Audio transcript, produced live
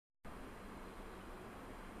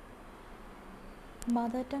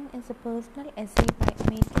Mother Tongue is a personal essay by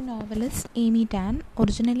American novelist Amy Tan,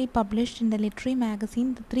 originally published in the literary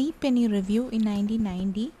magazine The Threepenny Review in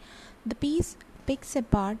 1990. The piece picks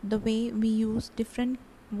apart the way we use different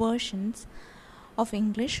versions of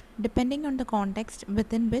English depending on the context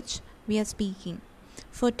within which we are speaking.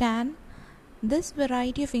 For Tan, this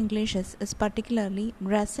variety of Englishes is particularly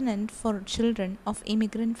resonant for children of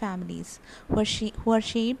immigrant families who are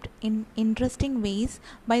shaped in interesting ways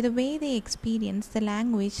by the way they experience the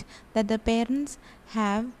language that their parents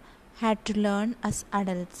have had to learn as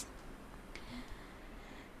adults.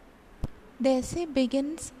 The essay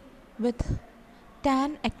begins with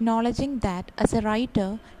Tan acknowledging that as a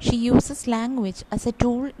writer, she uses language as a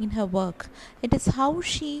tool in her work. It is how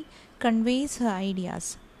she conveys her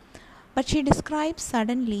ideas. But she describes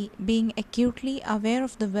suddenly being acutely aware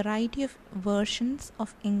of the variety of versions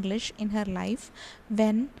of English in her life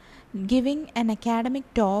when giving an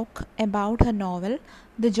academic talk about her novel,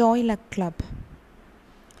 The Joy Luck Club.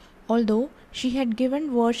 Although she had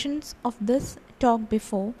given versions of this talk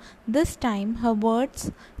before, this time her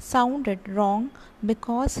words sounded wrong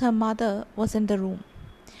because her mother was in the room.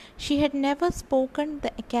 She had never spoken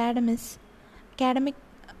the academic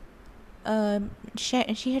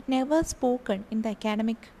she had never spoken in the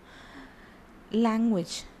academic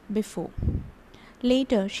language before.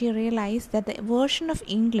 Later, she realized that the version of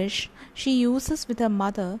English she uses with her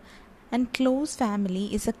mother and close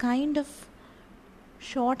family is a kind of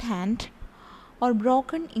shorthand or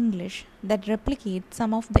broken English that replicates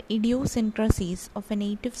some of the idiosyncrasies of a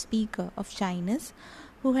native speaker of Chinese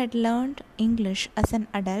who had learned English as an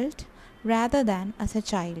adult rather than as a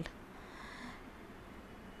child.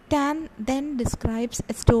 Tan then describes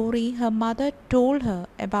a story her mother told her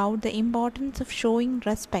about the importance of showing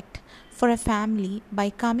respect for a family by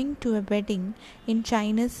coming to a wedding in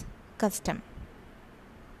Chinese custom.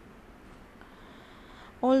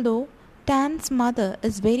 Although Tan's mother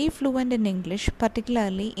is very fluent in English,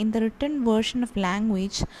 particularly in the written version of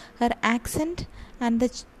language, her accent and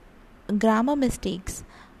the grammar mistakes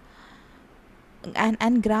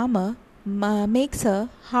and grammar makes her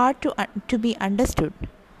hard to be understood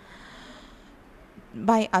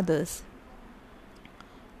by others.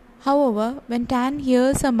 However, when Tan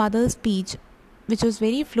hears her mother's speech, which was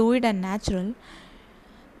very fluid and natural,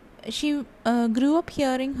 she grew up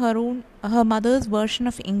hearing her mother's version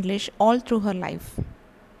of English all through her life.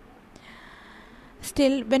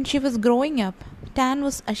 Still, when she was growing up, Tan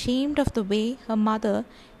was ashamed of the way her mother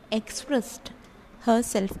expressed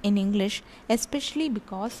herself in English, especially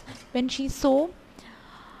because when she saw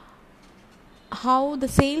how the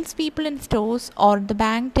salespeople in stores or the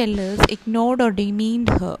bank tellers ignored or demeaned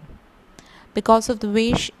her because of the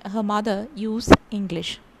way her mother used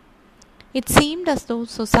English. It seemed as though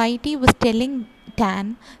society was telling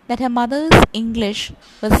Tan that her mother's English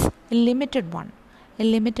was a limited one, a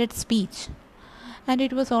limited speech, and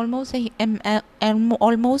it was almost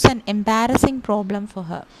almost an embarrassing problem for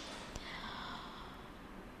her.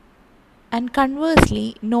 And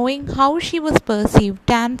conversely, knowing how she was perceived,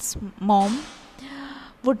 Tan's mom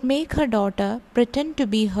would make her daughter pretend to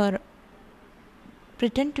be her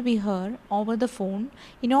over the phone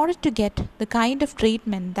in order to get the kind of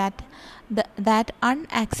treatment that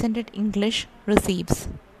unaccented English receives.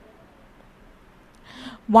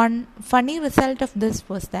 One funny result of this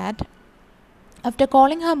was that after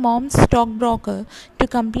calling her mom's stockbroker to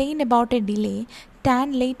complain about a delay,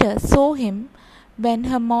 Tan later saw him when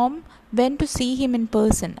her mom went to see him in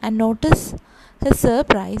person and noticed his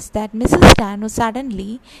surprise that Mrs. Tan was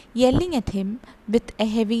suddenly yelling at him with a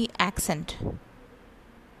heavy accent.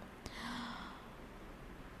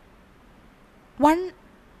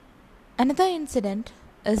 Another incident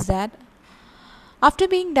is that after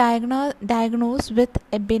being diagnosed with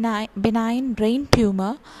a benign brain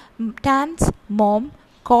tumor, Tan's mom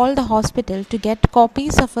called the hospital to get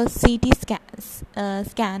copies of a CT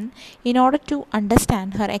scan in order to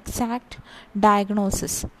understand her exact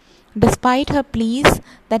diagnosis. Despite her pleas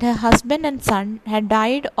that her husband and son had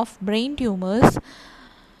died of brain tumors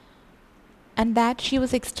and that she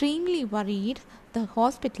was extremely worried, the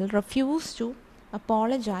hospital refused to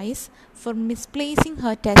apologize for misplacing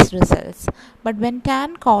her test results. But when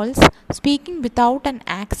Tan calls, speaking without an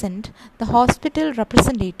accent, the hospital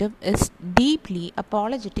representative is deeply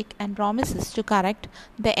apologetic and promises to correct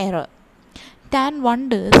the error. Tan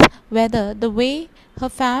wonders whether the way her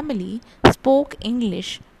family spoke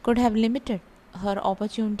English could have limited her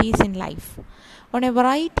opportunities in life. On a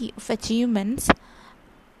variety of achievements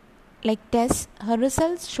like tests, her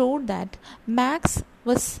results showed that Max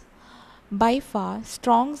was by far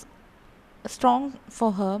strong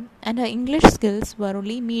for her and her English skills were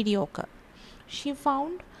only mediocre. She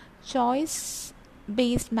found choice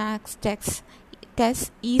based maths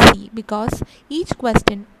tests easy because each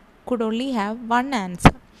question could only have one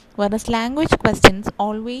answer, whereas language questions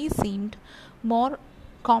always seemed more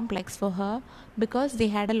complex for her because they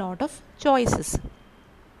had a lot of choices.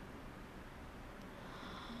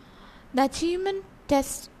 The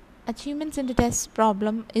achievements in the test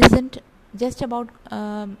problem isn't just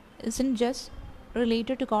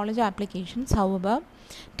related to college applications. However,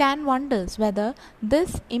 Tan wonders whether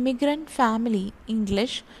this immigrant family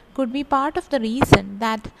English could be part of the reason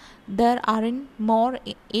that there aren't more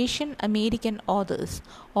Asian American authors,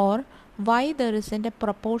 or why there isn't a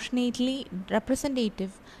proportionately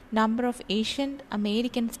representative number of Asian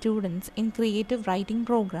American students in creative writing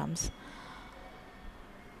programs.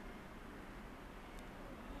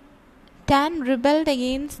 Tan rebelled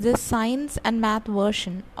against this science and math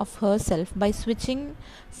version of herself by switching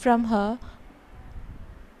from her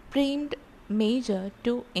premed major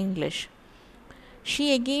to English.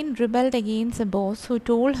 She again rebelled against a boss who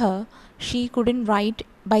told her she couldn't write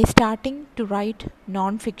by starting to write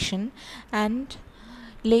non-fiction and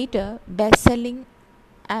later best-selling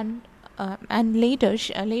and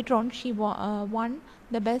later on she won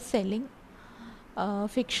the best-selling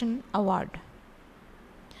fiction award.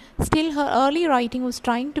 Still, her early writing was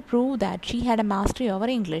trying to prove that she had a mastery over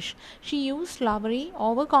English. She used flowery,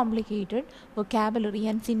 overcomplicated vocabulary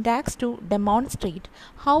and syntax to demonstrate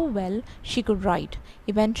how well she could write.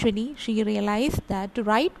 Eventually, she realized that to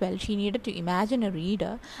write well, she needed to imagine a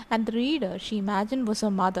reader, and the reader she imagined was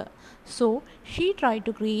her mother. So, she tried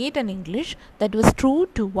to create an English that was true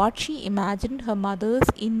to what she imagined her mother's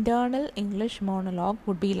internal English monologue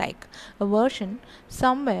would be like, a version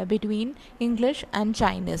somewhere between English and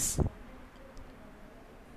Chinese.